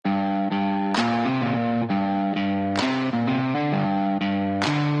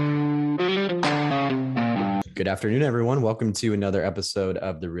Good afternoon, everyone. Welcome to another episode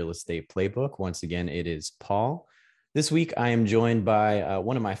of the Real Estate Playbook. Once again, it is Paul. This week, I am joined by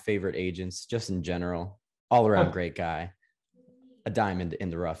one of my favorite agents, just in general, all around great guy, a diamond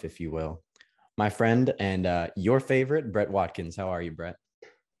in the rough, if you will. My friend and your favorite, Brett Watkins. How are you, Brett?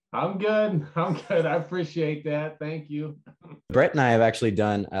 I'm good. I'm good. I appreciate that. Thank you. Brett and I have actually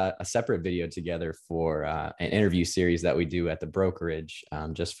done a separate video together for an interview series that we do at the brokerage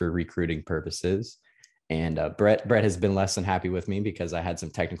just for recruiting purposes. And Brett has been less than happy with me because I had some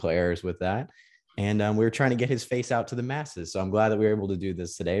technical errors with that. And we were trying to get his face out to the masses. So I'm glad that we were able to do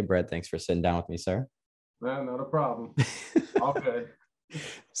this today. Brett, thanks for sitting down with me, sir. No, not a problem. All good.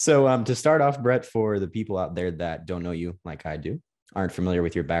 So to start off, Brett, for the people out there that don't know you like I do, aren't familiar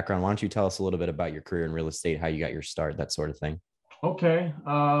with your background, why don't you tell us a little bit about your career in real estate, how you got your start, that sort of thing? Okay.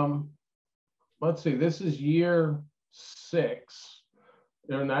 Let's see. This is year 6,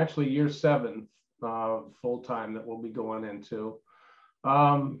 and actually year 7 full time that we'll be going into.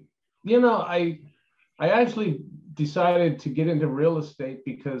 I actually decided to get into real estate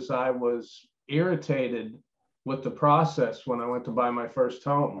because I was irritated with the process when I went to buy my first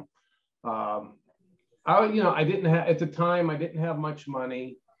home. I didn't have, at the time, I didn't have much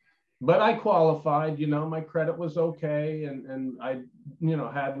money, but I qualified. My credit was okay, and I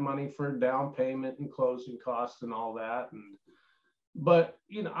had money for down payment and closing costs and all that. But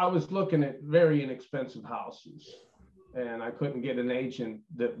I was looking at very inexpensive houses, and I couldn't get an agent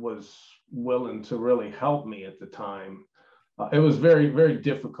that was willing to really help me at the time. It was very, very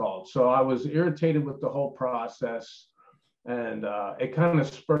difficult. So I was irritated with the whole process, and it kind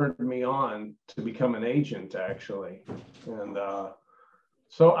of spurred me on to become an agent, actually. And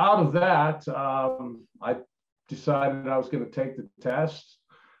so out of that, I decided I was going to take the test.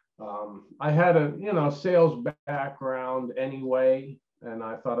 I had a sales background anyway, and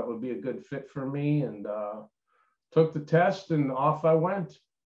I thought it would be a good fit for me, and took the test, and off I went.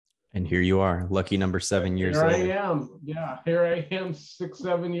 And here you are, lucky number 7 years Here later. I am. Yeah, here I am 6,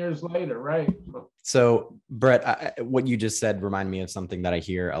 7 years later, right? So, Brett, what you just said reminded me of something that I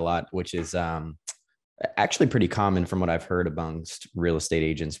hear a lot, which is actually pretty common from what I've heard amongst real estate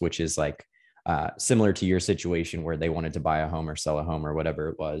agents, which is like similar to your situation where they wanted to buy a home or sell a home or whatever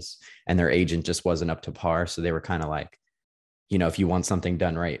it was, and their agent just wasn't up to par. So they were kind of like, if you want something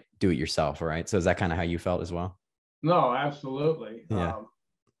done right, do it yourself, right? So is that kind of how you felt as well? No, absolutely. Yeah.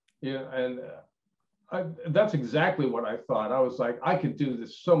 And that's exactly what I thought. I was like, I could do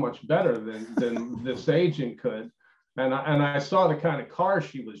this so much better than this agent could. And I saw the kind of car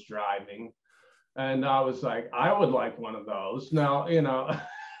she was driving, and I was like, I would like one of those. Now, it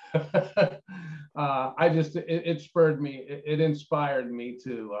spurred me, it inspired me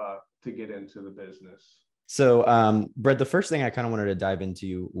to get into the business. So, Brett, the first thing I kind of wanted to dive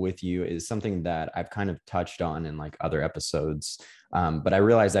into with you is something that I've kind of touched on in like other episodes, but I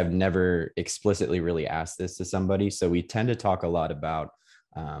realized I've never explicitly really asked this to somebody. So we tend to talk a lot about,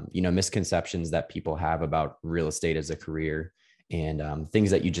 misconceptions that people have about real estate as a career, and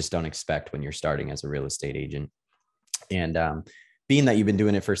things that you just don't expect when you're starting as a real estate agent. And being that you've been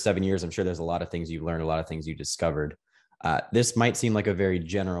doing it for 7 years, I'm sure there's a lot of things you've learned, a lot of things you discovered. This might seem like a very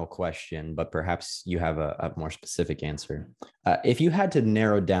general question, but perhaps you have a more specific answer. If you had to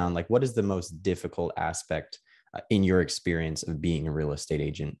narrow down, like, what is the most difficult aspect in your experience of being a real estate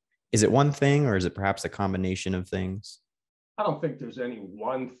agent? Is it one thing, or is it perhaps a combination of things? I don't think there's any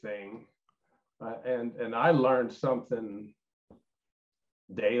one thing. And I learned something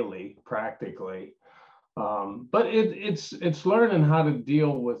daily, practically. But it's learning how to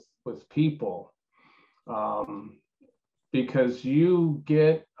deal with people. Because you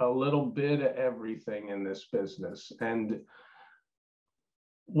get a little bit of everything in this business. And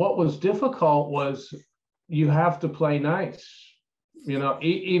what was difficult was you have to play nice,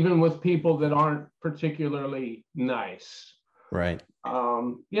 even with people that aren't particularly nice. Right.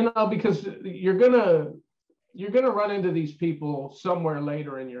 Because you're gonna run into these people somewhere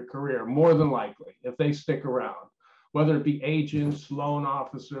later in your career, more than likely, if they stick around, whether it be agents, loan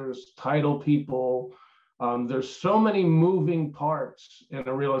officers, title people. There's so many moving parts in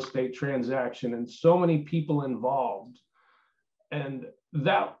a real estate transaction and so many people involved. And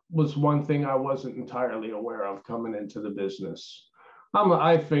that was one thing I wasn't entirely aware of coming into the business.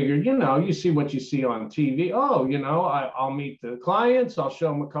 I figured, you see what you see on TV. Oh, I'll meet the clients. I'll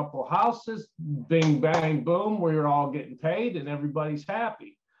show them a couple of houses. Bing, bang, boom. We're all getting paid and everybody's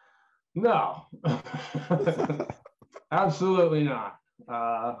happy. No, absolutely not.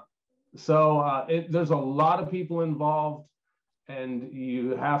 There's a lot of people involved, and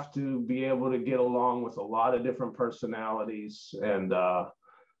you have to be able to get along with a lot of different personalities. And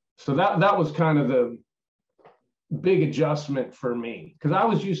so that was kind of big adjustment for me, because I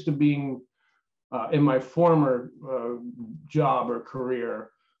was used to being in my former job or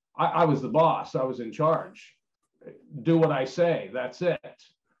career, I was the boss. I was in charge. Do what I say. That's it.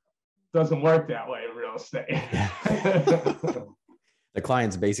 Doesn't work that way in real estate. The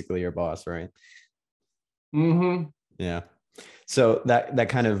client's basically your boss, right? Mm-hmm. Yeah. So that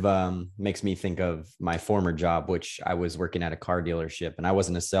kind of makes me think of my former job, which I was working at a car dealership, and I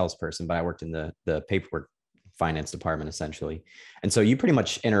wasn't a salesperson, but I worked in the paperwork finance department essentially. And so you pretty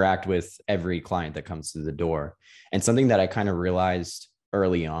much interact with every client that comes through the door. And something that I kind of realized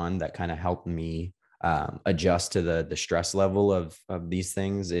early on that kind of helped me adjust to the stress level of these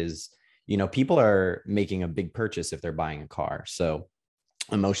things is, people are making a big purchase if they're buying a car. So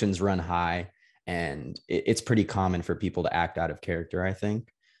emotions run high, and it's pretty common for people to act out of character, I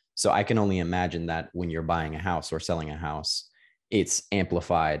think. So I can only imagine that when you're buying a house or selling a house, it's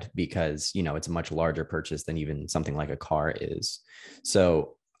amplified because, it's a much larger purchase than even something like a car is.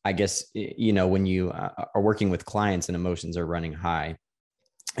 So I guess, when you are working with clients and emotions are running high,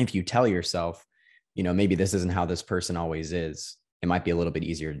 if you tell yourself, maybe this isn't how this person always is, it might be a little bit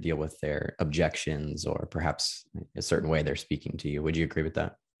easier to deal with their objections or perhaps a certain way they're speaking to you. Would you agree with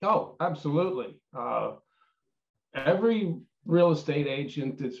that? Oh, absolutely. Every real estate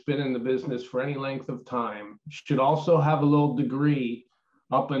agent that's been in the business for any length of time should also have a little degree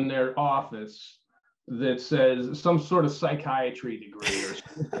up in their office that says some sort of psychiatry degree or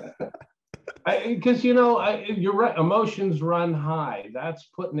something. Because, you're right, emotions run high. That's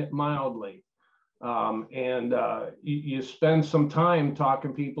putting it mildly. And you spend some time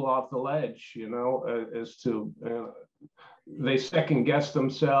talking people off the ledge, as to they second guess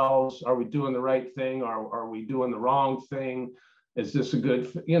themselves. Are we doing the right thing? Are we doing the wrong thing? Is this a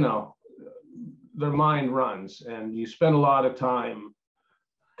good, their mind runs, and you spend a lot of time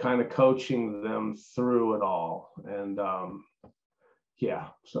kind of coaching them through it all. And yeah,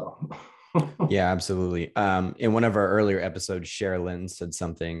 so. Yeah, absolutely. In one of our earlier episodes, Sherilyn said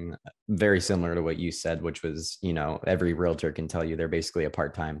something very similar to what you said, which was, every realtor can tell you they're basically a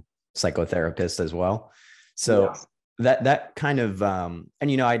part-time psychotherapist as well. So that kind of, and,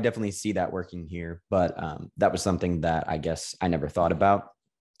 I definitely see that working here, but that was something that I guess I never thought about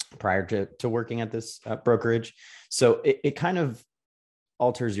prior to working at this brokerage. So it kind of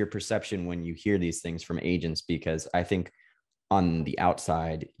alters your perception when you hear these things from agents, because I think on the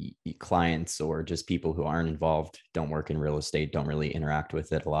outside, clients or just people who aren't involved, don't work in real estate, don't really interact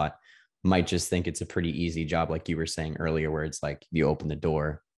with it a lot, might just think it's a pretty easy job, like you were saying earlier, where it's like you open the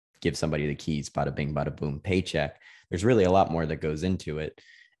door, give somebody the keys, bada bing, bada boom, paycheck. There's really a lot more that goes into it.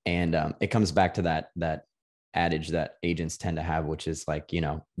 And it comes back to that adage that agents tend to have, which is like,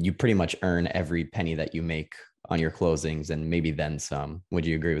 you pretty much earn every penny that you make on your closings and maybe then some. Would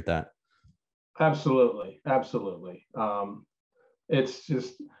you agree with that? Absolutely. Absolutely. It's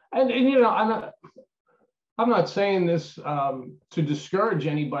just, and I'm not saying this to discourage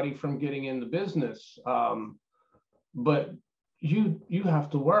anybody from getting in the business, but you have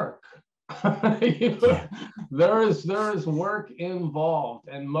to work. There is work involved,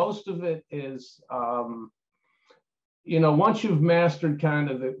 and most of it is, once you've mastered kind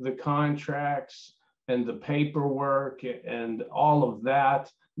of the contracts and the paperwork and all of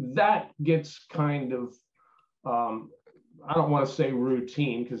that, that gets kind of, I don't want to say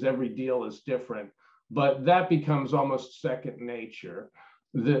routine, because every deal is different, but that becomes almost second nature.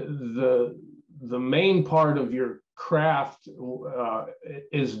 The main part of your craft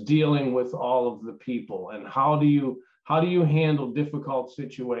is dealing with all of the people, and how do you handle difficult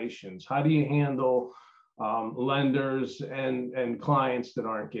situations? How do you handle lenders and clients that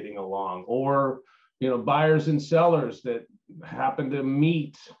aren't getting along, or buyers and sellers that happen to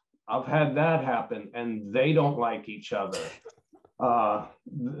meet? I've had that happen, and they don't like each other.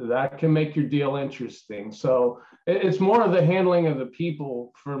 That can make your deal interesting. So it's more of the handling of the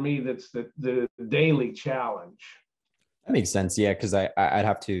people for me that's the daily challenge. That makes sense. Yeah, because I'd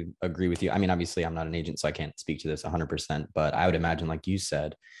have to agree with you. I mean, obviously, I'm not an agent, so I can't speak to this 100%. But I would imagine, like you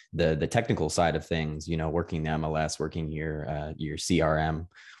said, the technical side of things, working the MLS, working your CRM,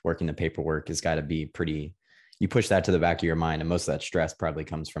 working the paperwork has got to be pretty. You push that to the back of your mind, and most of that stress probably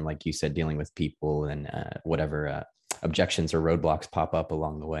comes from, like you said, dealing with people and whatever objections or roadblocks pop up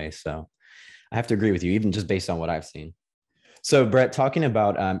along the way. So I have to agree with you, even just based on what I've seen. So Brett, talking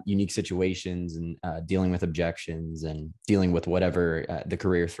about unique situations and dealing with objections and dealing with whatever the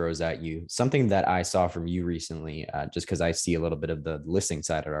career throws at you, something that I saw from you recently, just because I see a little bit of the listing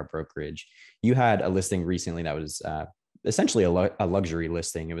side at our brokerage, you had a listing recently that was essentially a luxury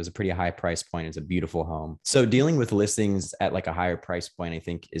listing. It was a pretty high price point. It's a beautiful home. So dealing with listings at like a higher price point, I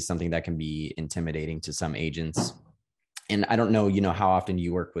think, is something that can be intimidating to some agents. And I don't know, how often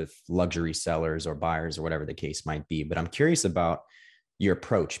you work with luxury sellers or buyers or whatever the case might be, but I'm curious about your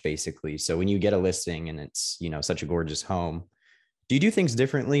approach basically. So when you get a listing and it's, such a gorgeous home, do you do things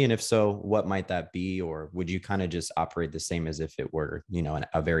differently? And if so, what might that be? Or would you kind of just operate the same as if it were,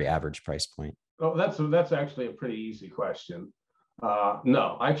 a very average price point? Oh, that's actually a pretty easy question.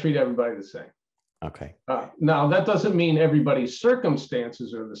 No, I treat everybody the same. Okay. Now, that doesn't mean everybody's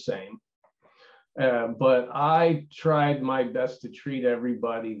circumstances are the same, but I tried my best to treat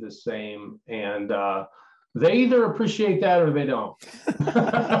everybody the same, and they either appreciate that or they don't.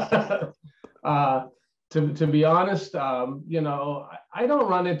 To be honest, I don't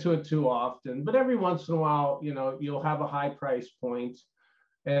run into it too often, but every once in a while, you'll have a high price point,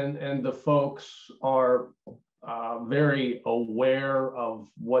 and the folks are very aware of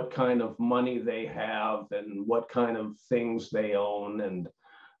what kind of money they have and what kind of things they own, and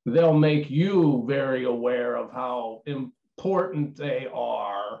they'll make you very aware of how important they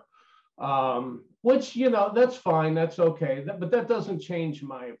are, which, that's fine, that's okay, but that doesn't change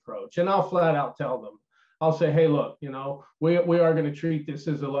my approach. And I'll flat out tell them, I'll say, hey, look, we are going to treat this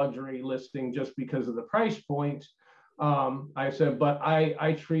as a luxury listing just because of the price point. I said, but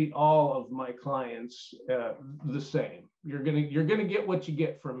I treat all of my clients the same. You're gonna get what you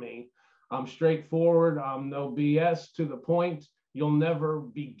get from me. I'm straightforward. I'm no BS, to the point. You'll never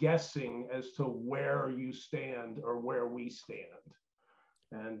be guessing as to where you stand or where we stand.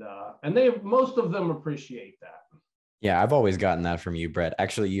 And most of them appreciate that. Yeah, I've always gotten that from you, Brett.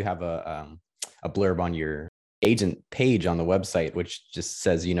 Actually, you have a blurb on your agent page on the website, which just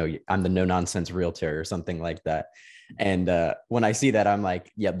says, I'm the no nonsense realtor or something like that. And when I see that, I'm like,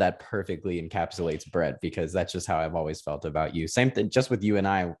 yeah, that perfectly encapsulates Brett, because that's just how I've always felt about you. Same thing, just with you and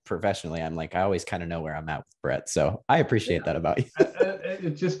I professionally. I'm like, I always kind of know where I'm at with Brett. So I appreciate that about you.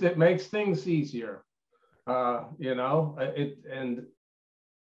 It makes things easier, and you don't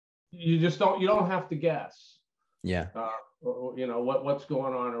have to guess. Yeah. What's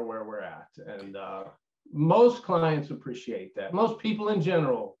going on or where we're at. And most clients appreciate that. Most people in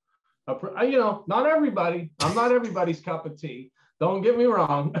general, not everybody. I'm not everybody's cup of tea. Don't get me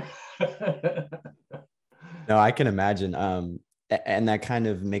wrong. No, I can imagine. And that kind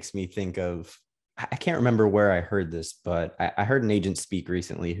of makes me think of, I can't remember where I heard this, but I heard an agent speak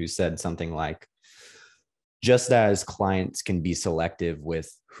recently who said something like, just as clients can be selective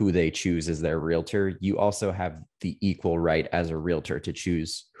with who they choose as their realtor, you also have the equal right as a realtor to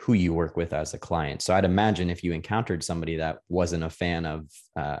choose who you work with as a client. So I'd imagine if you encountered somebody that wasn't a fan of,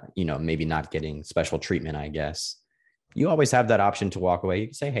 maybe not getting special treatment, I guess, you always have that option to walk away. You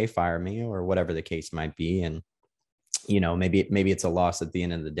can say, hey, fire me, or whatever the case might be. And, maybe it's a loss at the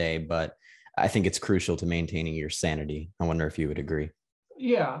end of the day, but I think it's crucial to maintaining your sanity. I wonder if you would agree.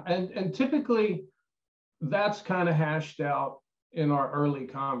 Yeah. And typically, that's kind of hashed out in our early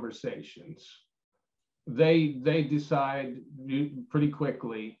conversations. They decide pretty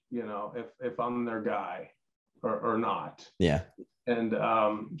quickly, if I'm their guy or not. Yeah. And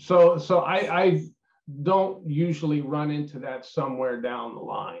so I don't usually run into that somewhere down the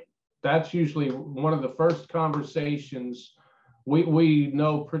line. That's usually one of the first conversations. We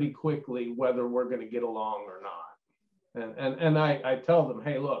know pretty quickly whether we're going to get along or not. And I tell them,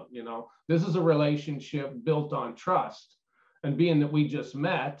 hey, look, this is a relationship built on trust. And being that we just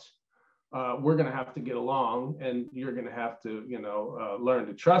met, we're going to have to get along, and you're going to have to, learn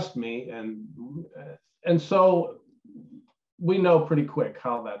to trust me. And so we know pretty quick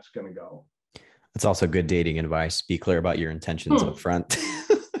how that's going to go. It's also good dating advice. Be clear about your intentions up front.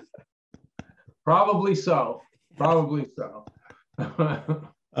 Probably so. Probably so.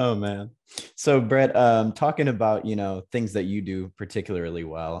 Oh man. So Brett, talking about, things that you do particularly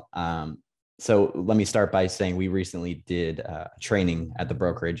well. So let me start by saying we recently did training at the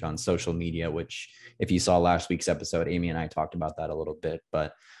brokerage on social media, which if you saw last week's episode, Amy and I talked about that a little bit,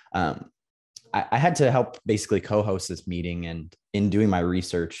 but I had to help basically co-host this meeting, and in doing my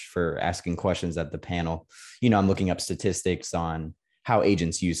research for asking questions at the panel, I'm looking up statistics on how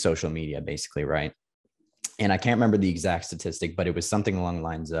agents use social media basically, right? And I can't remember the exact statistic, but it was something along the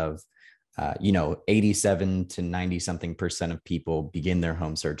lines of, 87 to 90 something % of people begin their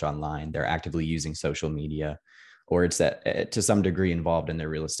home search online. They're actively using social media, or it's that to some degree involved in their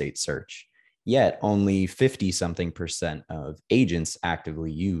real estate search. Yet only 50 something % of agents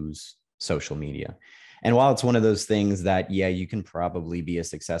actively use social media. And while it's one of those things that, yeah, you can probably be a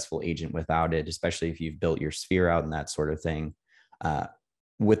successful agent without it, especially if you've built your sphere out and that sort of thing,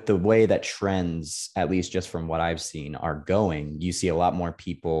 with the way that trends, at least just from what I've seen, are going, you see a lot more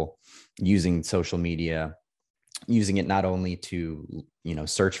people using social media, using it not only to,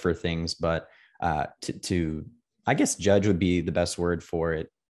 search for things, but to I guess judge would be the best word for it,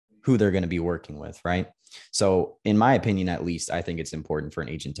 who they're going to be working with, right? So, in my opinion, at least, I think it's important for an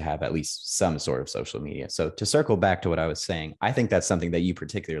agent to have at least some sort of social media. So, to circle back to what I was saying, I think that's something that you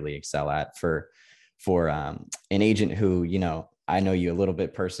particularly excel at for an agent who, I know you a little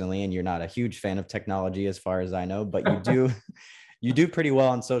bit personally, and you're not a huge fan of technology, as far as I know, but you do you do pretty well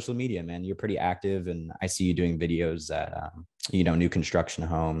on social media, man. You're pretty active, and I see you doing videos at new construction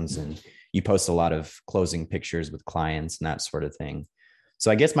homes, and you post a lot of closing pictures with clients and that sort of thing.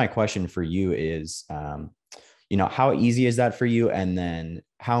 So I guess my question for you is, how easy is that for you? And then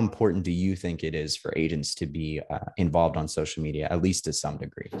how important do you think it is for agents to be involved on social media, at least to some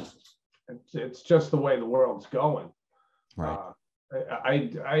degree? It's just the way the world's going. Right.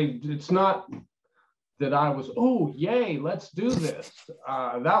 It's not that I was, oh, yay, let's do this.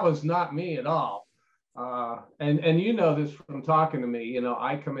 That was not me at all. And you know this from talking to me,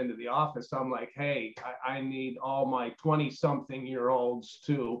 I come into the office, I'm like, hey, I need all my 20-something-year-olds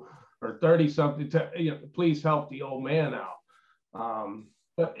or 30-something to, please help the old man out.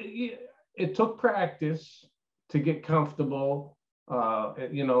 But it took practice to get comfortable,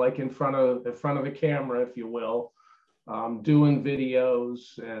 like in front of the camera, if you will, doing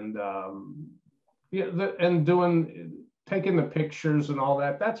videos and taking the pictures and all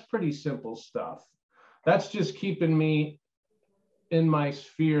that. That's pretty simple stuff. That's just keeping me in my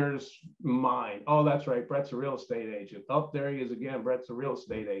sphere's mind. Oh, that's right. Brett's a real estate agent. Oh, there he is again. Brett's a real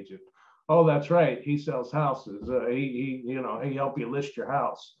estate agent. Oh, that's right. He sells houses. He help you list your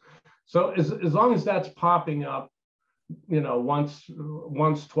house. So as long as that's popping up, once,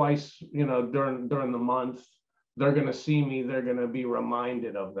 twice, during the month, they're going to see me. They're going to be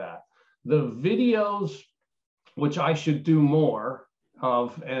reminded of that. The videos, which I should do more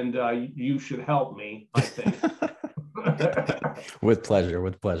of, and you should help me, I think. With pleasure.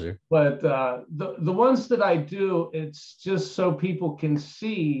 But the ones that I do, it's just so people can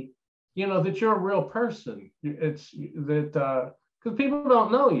see, that you're a real person. It's that because people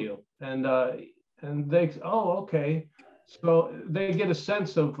don't know you, and they, oh, okay. So they get a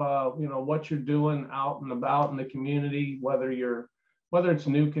sense of what you're doing out and about in the community, whether it's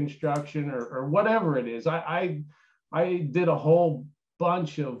new construction or whatever it is. I did a whole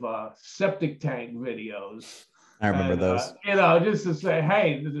bunch of septic tank videos. I remember those. Just to say,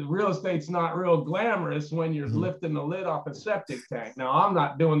 hey, the real estate's not real glamorous when you're lifting the lid off a septic tank. Now, I'm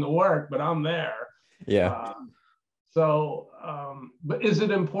not doing the work, but I'm there. Yeah. But is it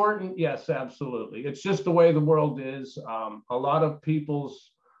important? Yes, absolutely. It's just the way the world is. A lot of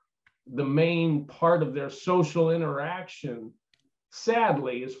the main part of their social interaction,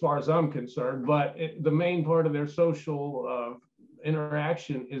 sadly, as far as I'm concerned, but the main part of their social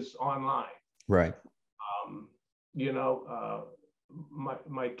interaction is online. Right.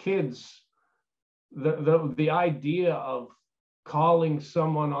 My kids, the idea of calling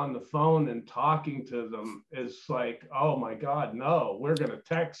someone on the phone and talking to them is like, oh my God, no, we're going to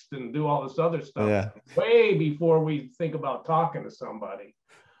text and do all this other stuff way before we think about talking to somebody.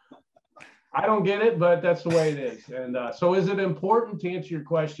 I don't get it, but that's the way it is. And so is it important, to answer your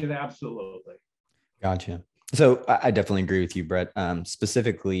question? Absolutely. Gotcha. So I definitely agree with you, Brett.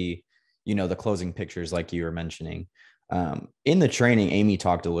 Specifically, the closing pictures, like you were mentioning. In the training, Amy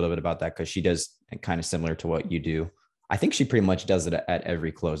talked a little bit about that because she does kind of similar to what you do. I think she pretty much does it at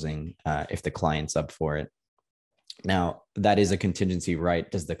every closing if the client's up for it. Now, that is a contingency, right?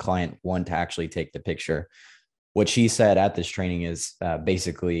 Does the client want to actually take the picture? What she said at this training is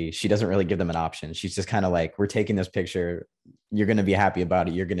basically she doesn't really give them an option. She's just kind of like, we're taking this picture. You're going to be happy about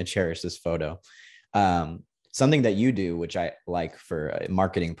it. You're going to cherish this photo. Something that you do, which I like for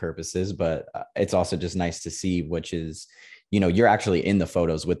marketing purposes, but it's also just nice to see, which is, you're actually in the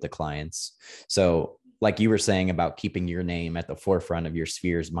photos with the clients. So like you were saying about keeping your name at the forefront of your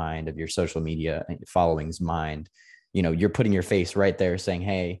sphere's mind, of your social media following's mind, you're putting your face right there saying,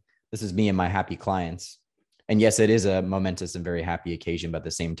 hey, this is me and my happy clients. And yes, it is a momentous and very happy occasion, but at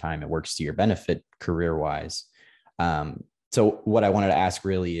the same time, it works to your benefit career-wise. So what I wanted to ask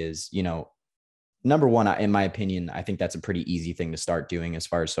really is, number one, in my opinion, I think that's a pretty easy thing to start doing as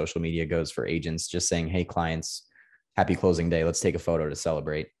far as social media goes for agents, just saying, hey, clients, happy closing day. Let's take a photo to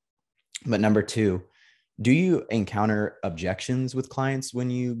celebrate. But number two, do you encounter objections with clients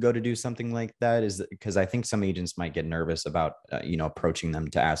when you go to do something like that? Is because I think some agents might get nervous about, approaching them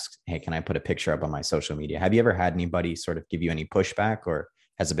to ask, hey, can I put a picture up on my social media? Have you ever had anybody sort of give you any pushback, or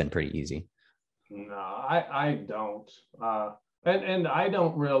has it been pretty easy? No, I don't. And I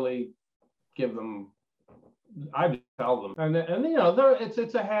don't really give them, I tell them, and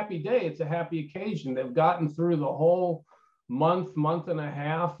it's a happy day. It's a happy occasion. They've gotten through the whole month and a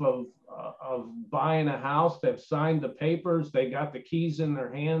half of of buying a house. They've signed the papers. They got the keys in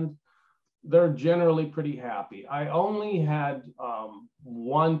their hand. They're generally pretty happy. I only had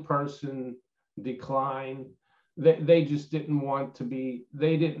one person decline. They just didn't want to be,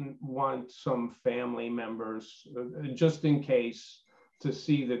 they didn't want some family members, just in case, to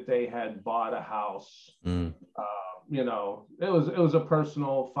see that they had bought a house. You know, it was a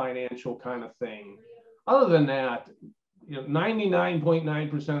personal financial kind of thing. Other than that, you know,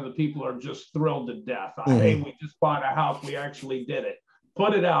 99.9% of the people are just thrilled to death. Hey, we just bought a house. We actually did it.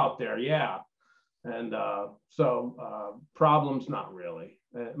 Put it out there. Yeah. And problems, not really.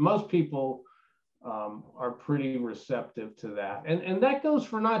 Most people are pretty receptive to that. And that goes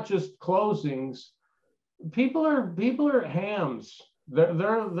for not just closings. People are hams.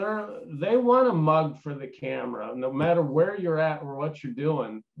 They want a mug for the camera, no matter where you're at or what you're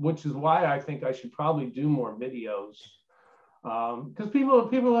doing, which is why I think I should probably do more videos. Because people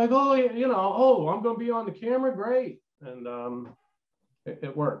are like, oh, you know, oh, I'm going to be on the camera. Great. And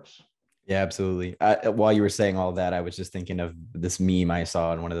it works. Yeah, absolutely. While you were saying all that, I was just thinking of this meme I saw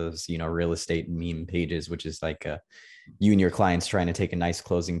on one of those, you know, real estate meme pages, which is like you and your clients trying to take a nice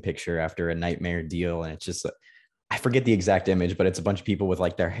closing picture after a nightmare deal. And it's just, I forget the exact image, but it's a bunch of people with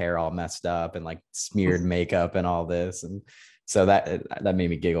like their hair all messed up and like smeared makeup and all this. And so that made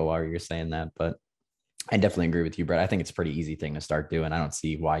me giggle while you were saying that. But I definitely agree with you, Brett. I think it's a pretty easy thing to start doing. I don't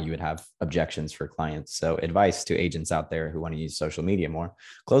see why you would have objections for clients. So advice to agents out there who want to use social media more: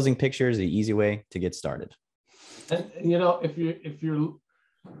 closing pictures, the easy way to get started. And, you know, if you're,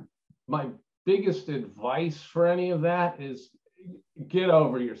 my biggest advice for any of that is get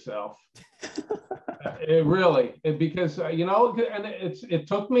over yourself. Because, you know, and it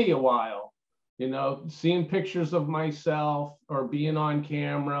took me a while, you know, seeing pictures of myself or being on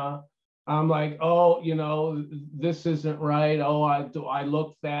camera. I'm like, oh, you know, this isn't right. Oh, I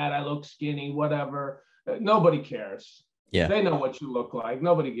look fat, I look skinny, whatever. Nobody cares. Yeah. They know what you look like.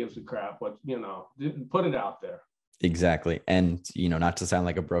 Nobody gives a crap what, you know, put it out there. Exactly. And, you know, not to sound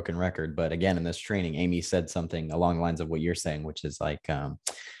like a broken record, but again, in this training, Amy said something along the lines of what you're saying, which is like,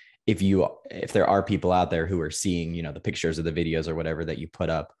 if there are people out there who are seeing, you know, the pictures or the videos or whatever that you put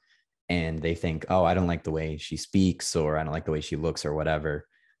up, and they think, oh, I don't like the way she speaks, or I don't like the way she looks, or whatever,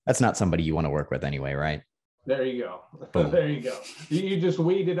 that's not somebody you want to work with anyway, right? There you go. Boom. There you go. You just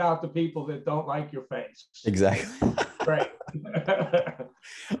weeded out the people that don't like your face. Exactly. Great.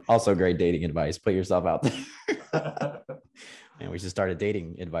 Also great dating advice. Put yourself out there. Man, we should start a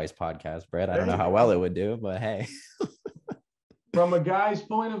dating advice podcast, Brett. I don't know how well it would do, but hey. From a guy's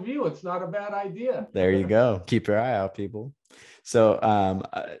point of view, it's not a bad idea. There you go. Keep your eye out, people. So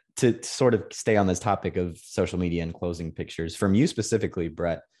to sort of stay on this topic of social media and closing pictures, from you specifically,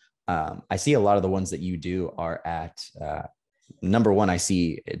 Brett, I see a lot of the ones that you do are at, number one, I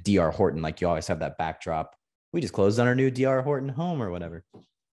see DR Horton, like you always have that backdrop. We just closed on our new DR Horton home or whatever.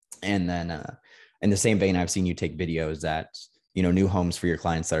 And then in the same vein, I've seen you take videos at, you know, new homes for your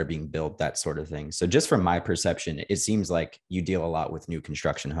clients that are being built, that sort of thing. So just from my perception, it seems like you deal a lot with new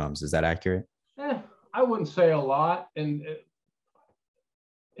construction homes. Is that accurate? I wouldn't say a lot. And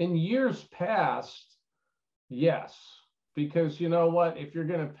in years past, yes, because you know what, if you're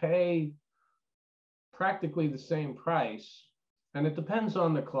going to pay practically the same price, and it depends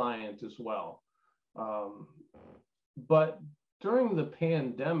on the client as well. But during the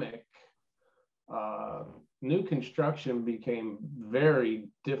pandemic, new construction became very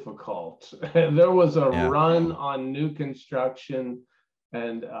difficult. There was a run on new construction,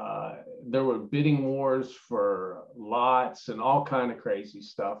 and there were bidding wars for lots and all kind of crazy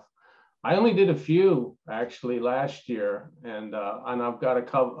stuff. I only did a few actually last year, and I've got a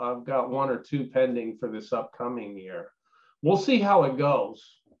couple. I've got one or two pending for this upcoming year. We'll see how it goes.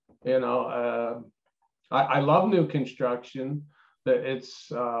 You know, I love new construction. That it's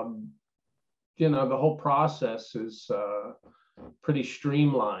you know, the whole process is pretty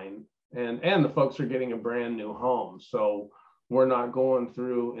streamlined, and the folks are getting a brand new home, so we're not going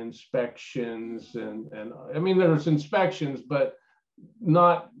through inspections and I mean, there's inspections, but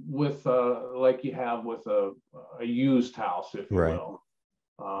not with like you have with a used house, if you will.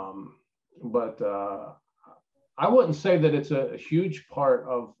 But I wouldn't say that it's a huge part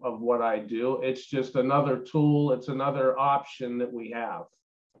of what I do. It's just another tool. It's another option that we have.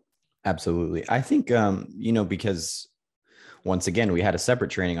 Absolutely. I think, you know, because once again, we had a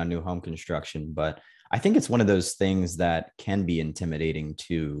separate training on new home construction, but I think it's one of those things that can be intimidating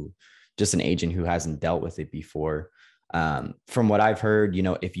to just an agent who hasn't dealt with it before. From what I've heard, you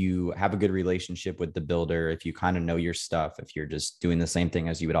know, if you have a good relationship with the builder, if you kind of know your stuff, if you're just doing the same thing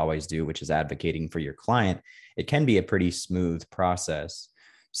as you would always do, which is advocating for your client, it can be a pretty smooth process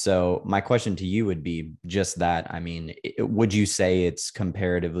So my question to you would be just that. I mean, would you say it's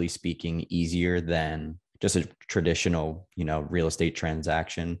comparatively speaking easier than just a traditional, real estate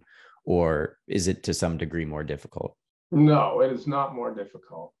transaction, or is it to some degree more difficult? No, it is not more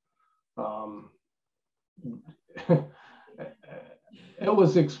difficult. Um, it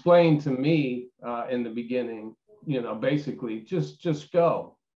was explained to me in the beginning, basically just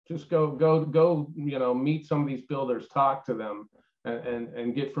go, meet some of these builders, talk to them,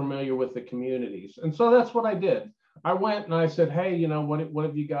 and get familiar with the communities. And so that's what I did. I went and I said, hey, what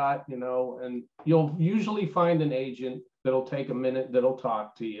have you got? And you'll usually find an agent that'll take a minute, that'll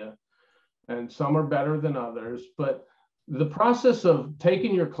talk to you. And some are better than others. But the process of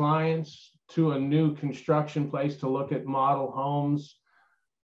taking your clients to a new construction place to look at model homes,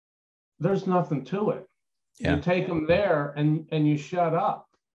 there's nothing to it. Yeah. You take them there and you shut up,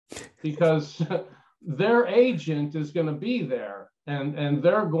 because their agent is going to be there, and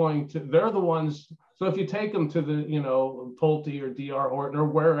they're the ones. So if you take them to the, Pulte or DR Horton or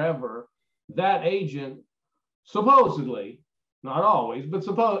wherever, that agent supposedly, not always, but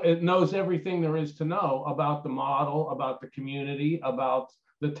suppose it knows everything there is to know about the model, about the community, about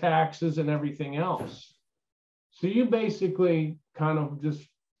the taxes and everything else. So you basically kind of just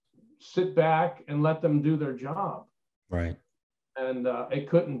sit back and let them do their job. Right. And it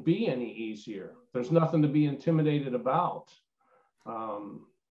couldn't be any easier. There's nothing to be intimidated about.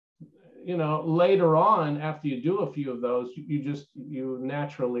 Later on, after you do a few of those, you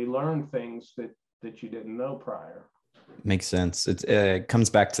naturally learn things that you didn't know prior. Makes sense. It comes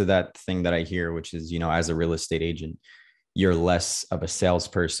back to that thing that I hear, which is, as a real estate agent, you're less of a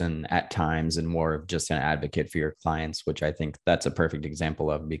salesperson at times and more of just an advocate for your clients, which I think that's a perfect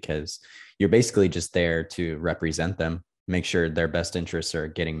example of, because you're basically just there to represent them, make sure their best interests are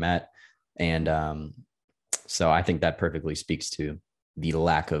getting met. And so I think that perfectly speaks to the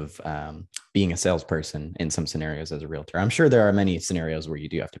lack of being a salesperson in some scenarios as a realtor. I'm sure there are many scenarios where you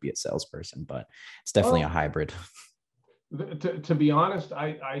do have to be a salesperson, but it's definitely a hybrid. To be honest,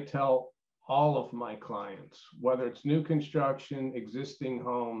 I tell all of my clients, whether it's new construction, existing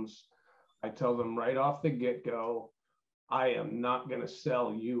homes, I tell them right off the get-go, I am not going to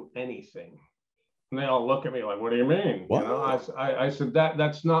sell you anything. And they all look at me like, what do you mean? What? I said,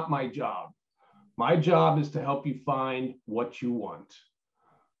 that's not my job. My job is to help you find what you want.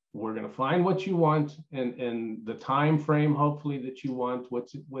 We're going to find what you want in the time frame, hopefully, that you want,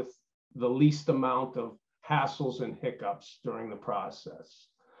 with the least amount of hassles and hiccups during the process.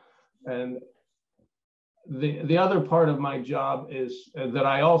 And the other part of my job is that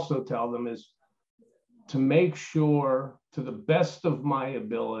I also tell them is to make sure, to the best of my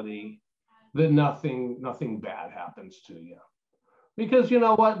ability, that nothing bad happens to you. Because you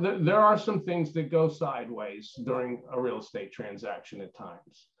know what, there are some things that go sideways during a real estate transaction at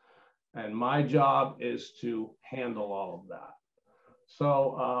times. And my job is to handle all of that.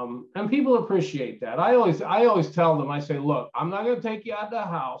 So, and people appreciate that. I always tell them, I say, look, I'm not going to take you out of the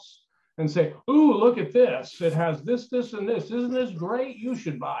house and say, ooh, look at this. It has this, this, and this. Isn't this great? You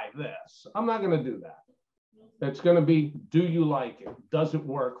should buy this. I'm not going to do that. It's going to be, do you like it? Does it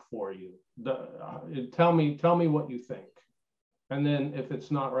work for you? Tell me what you think. And then if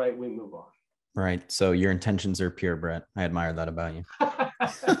it's not right, we move on. Right. So your intentions are pure, Brett. I admire that about you.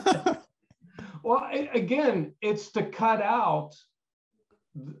 Well, again, it's to cut out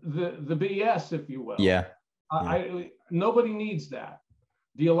the BS, if you will. Yeah. Nobody needs that.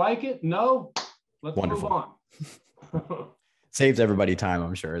 Do you like it? No. Let's Wonderful. move on. Saves everybody time,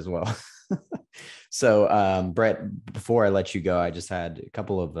 I'm sure, as well. So, Brett, before I let you go, I just had a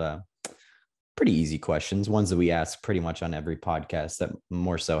couple of pretty easy questions, ones that we ask pretty much on every podcast that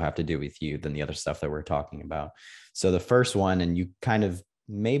more so have to do with you than the other stuff that we're talking about. So the first one, and you kind of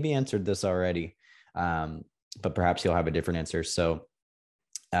maybe answered this already, but perhaps you'll have a different answer. So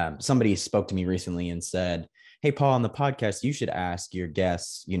somebody spoke to me recently and said, hey, Paul, on the podcast, you should ask your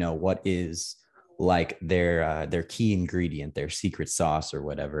guests, what is like their key ingredient, their secret sauce or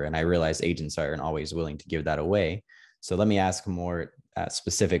whatever. And I realize agents aren't always willing to give that away. So let me ask a more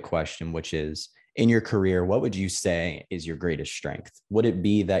specific question, which is, in your career, what would you say is your greatest strength? Would it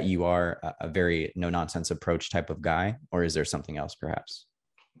be that you are a very no nonsense approach type of guy, or is there something else perhaps?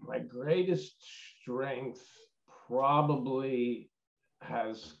 My greatest strength probably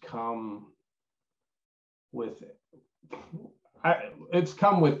has come with it's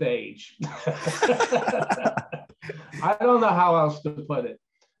come with age. I don't know how else to put it,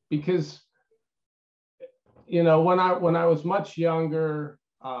 because when I was much younger,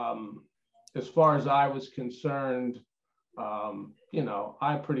 as far as I was concerned,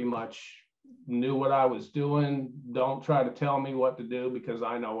 I pretty much knew what I was doing. Don't try to tell me what to do because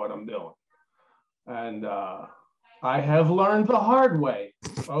I know what I'm doing. And I have learned the hard way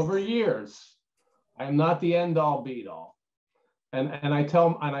over years. I'm not the end all beat all. And I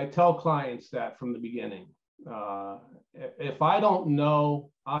tell clients that from the beginning. If I don't know,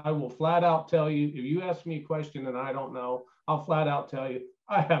 I will flat out tell you. If you ask me a question and I don't know, I'll flat out tell you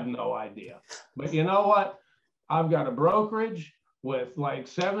I have no idea. But you know what? I've got a brokerage with like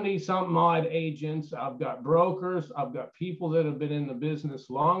 70 something odd agents. I've got brokers. I've got people that have been in the business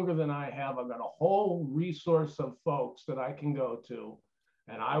longer than I have. I've got a whole resource of folks that I can go to,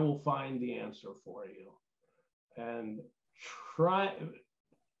 and I will find the answer for you. And trying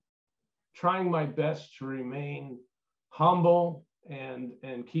my best to remain humble and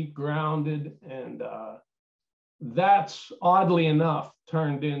keep grounded. And that's oddly enough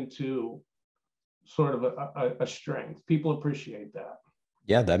turned into sort of a strength. People appreciate that.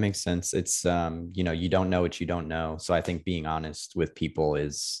 Yeah, that makes sense. It's, you don't know what you don't know. So I think being honest with people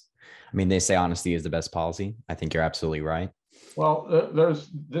is, I mean, they say honesty is the best policy. I think you're absolutely right. Well,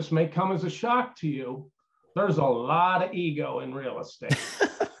 this may come as a shock to you. There's a lot of ego in real estate.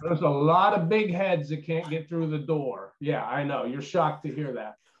 There's a lot of big heads that can't get through the door. Yeah, I know. You're shocked to hear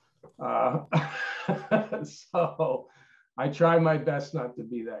that. So I try my best not to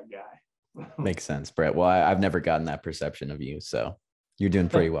be that guy. Makes sense, Brett. Well, I've never gotten that perception of you. So you're doing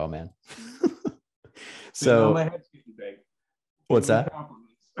pretty well, man. So my head's getting big. What's that?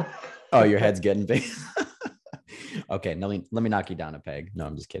 Oh, your head's getting big. Okay, let me knock you down a peg. No,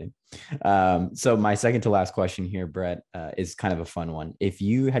 I'm just kidding. So my second to last question here, Brett, is kind of a fun one. If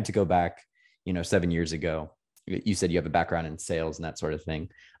you had to go back, 7 years ago, you said you have a background in sales and that sort of thing.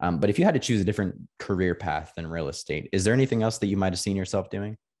 But if you had to choose a different career path than real estate, is there anything else that you might have seen yourself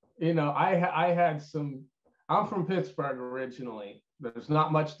doing? I had I'm from Pittsburgh originally. There's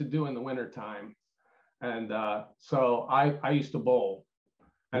not much to do in the wintertime. And so I used to bowl.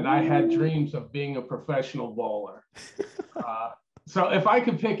 And I had dreams of being a professional bowler. So if I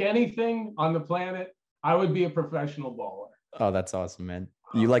could pick anything on the planet, I would be a professional bowler. Oh, that's awesome, man.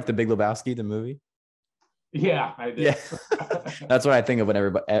 You like The Big Lebowski, the movie? Yeah, I did. Yeah. That's what I think of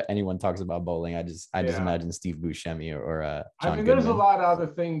whenever anyone talks about bowling. I just imagine Steve Buscemi or John Goodman. There's a lot of other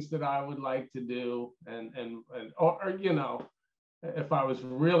things that I would like to do, or if I was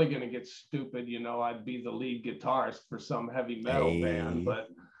really going to get stupid, I'd be the lead guitarist for some heavy metal band. But,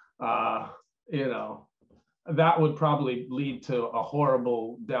 that would probably lead to a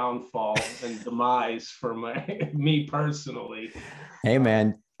horrible downfall and demise for me personally. Hey,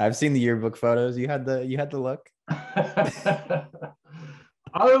 man, I've seen the yearbook photos. You had the look.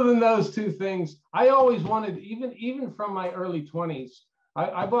 Other than those two things, I always wanted, even from my early 20s,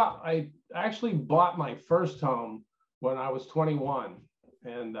 I actually bought my first home when I was 21,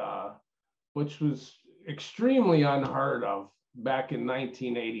 and which was extremely unheard of back in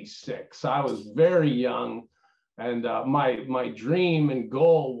 1986. I was very young, and my dream and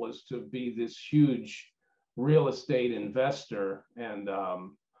goal was to be this huge real estate investor. And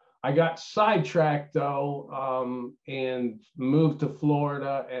I got sidetracked though, and moved to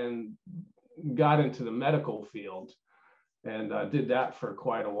Florida and got into the medical field, and did that for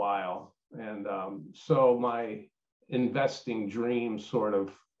quite a while. And so my investing dream sort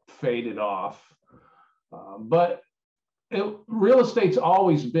of faded off. But real estate's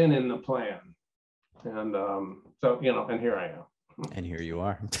always been in the plan. And so, and here I am. And here you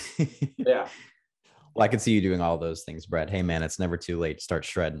are. Yeah. Well, I could see you doing all those things, Brett. Hey, man, it's never too late to start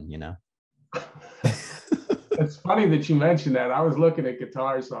shredding, It's funny that you mentioned that. I was looking at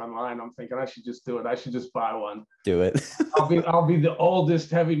guitars online. I'm thinking I should just do it. I should just buy one. Do it. I'll be the oldest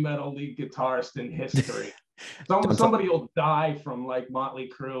heavy metal lead guitarist in history. Somebody will die from like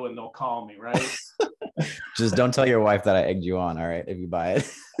Motley Crue and they'll call me, right? Just don't tell your wife that I egged you on, all right, if you buy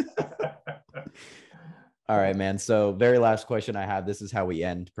it. All right, man. So very last question I have. This is how we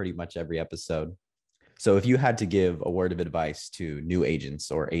end pretty much every episode. So if you had to give a word of advice to new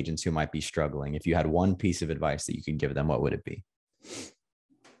agents or agents who might be struggling, if you had one piece of advice that you could give them, what would it be?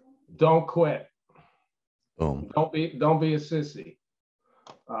 Don't quit. Boom. Don't be a sissy.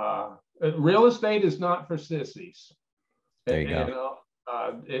 Real estate is not for sissies. There you go.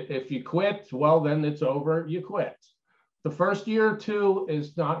 If you quit, well, then it's over. You quit. The first year or two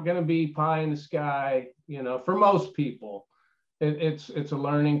is not going to be pie in the sky, for most people. It's a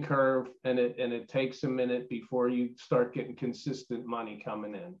learning curve, and it takes a minute before you start getting consistent money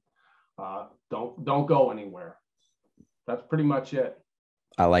coming in. Don't go anywhere. That's pretty much it.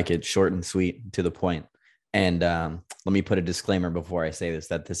 I like it. Short and sweet, to the point. And let me put a disclaimer before I say this,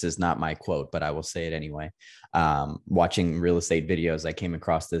 that this is not my quote, but I will say it anyway. Watching real estate videos, I came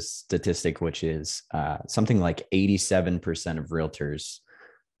across this statistic, which is something like 87% of realtors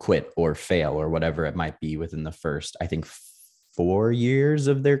quit or fail or whatever it might be within the first, I think, 4 years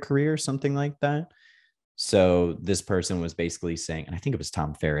of their career, something like that. So this person was basically saying, and I think it was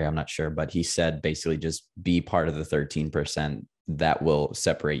Tom Ferry, I'm not sure, but he said basically just be part of the 13% that will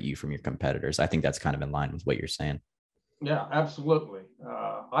separate you from your competitors. I think that's kind of in line with what you're saying. Yeah, absolutely.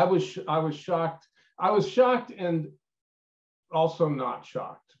 I was shocked. I was shocked and also not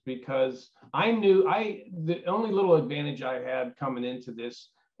shocked, because I knew the only little advantage I had coming into this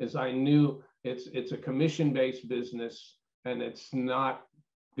is I knew it's a commission-based business, and it's not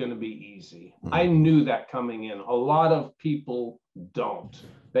going to be easy. Mm-hmm. I knew that coming in. A lot of people don't.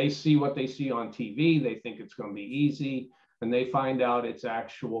 They see what they see on TV. They think it's going to be easy, and they find out it's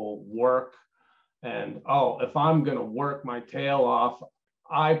actual work. And, oh, if I'm going to work my tail off,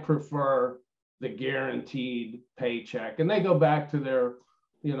 I prefer the guaranteed paycheck. And they go back to their,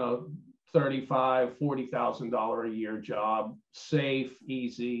 $35,000, $40,000 a year job, safe,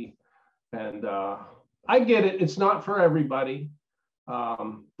 easy. And I get it. It's not for everybody.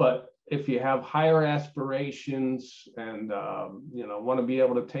 But if you have higher aspirations and, want to be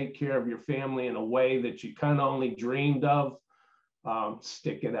able to take care of your family in a way that you kind of only dreamed of,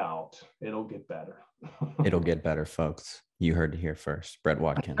 stick it out. It'll get better. It'll get better, folks. You heard it here first. Brett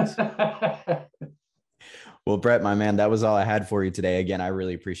Watkins. Well, Brett, my man, that was all I had for you today. Again, I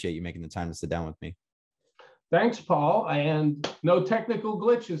really appreciate you making the time to sit down with me. Thanks, Paul. And no technical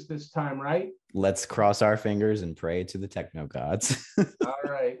glitches this time, right? Let's cross our fingers and pray to the techno gods. All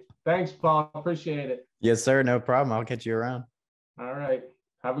right. Thanks, Paul. Appreciate it. Yes, sir. No problem. I'll catch you around. All right.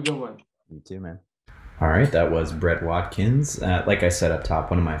 Have a good one. You too, man. All right, that was Brett Watkins. Like I said up top,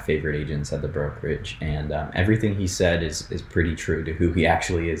 one of my favorite agents at the brokerage, and everything he said is pretty true to who he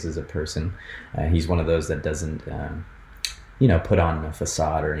actually is as a person. He's one of those that doesn't, put on a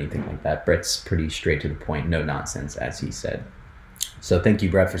facade or anything like that. Brett's pretty straight to the point, no nonsense, as he said. So thank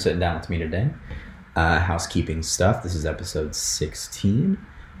you, Brett, for sitting down with me today. Housekeeping stuff. This is episode 16.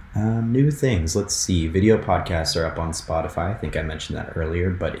 New things. Let's see. Video podcasts are up on Spotify. I think I mentioned that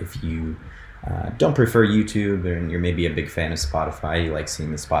earlier, but if you don't prefer YouTube and you're maybe a big fan of Spotify, you like seeing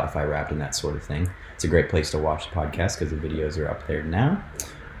the Spotify Wrapped and that sort of thing, it's a great place to watch the podcast because the videos are up there now.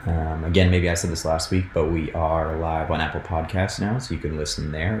 Again, maybe I said this last week, but we are live on Apple Podcasts now, so you can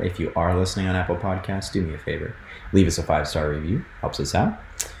listen there. If you are listening on Apple Podcasts, do me a favor. Leave us a 5-star review. Helps us out.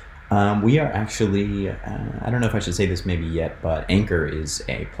 We are actually, I don't know if I should say this maybe yet, but Anchor is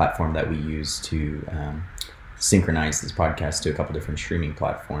a platform that we use to synchronize this podcast to a couple different streaming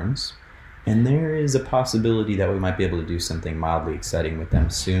platforms. And there is a possibility that we might be able to do something mildly exciting with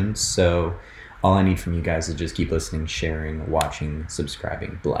them soon. So all I need from you guys is just keep listening, sharing, watching,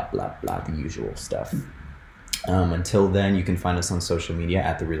 subscribing, blah, blah, blah, the usual stuff. Until then, you can find us on social media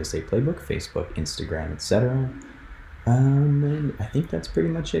at The Real Estate Playbook, Facebook, Instagram, etc. And I think that's pretty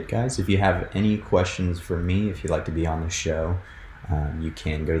much it, guys. If you have any questions for me, if you'd like to be on the show, you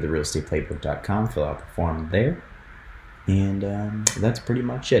can go to therealestateplaybook.com, fill out the form there. And that's pretty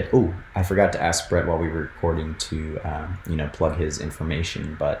much it. Oh, I forgot to ask Brett while we were recording to, plug his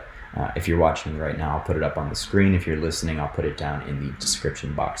information. But if you're watching right now, I'll put it up on the screen. If you're listening, I'll put it down in the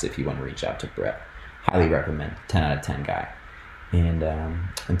description box if you want to reach out to Brett. Highly recommend. 10 out of 10 guy. And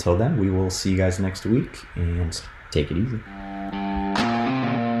until then, we will see you guys next week. And take it easy.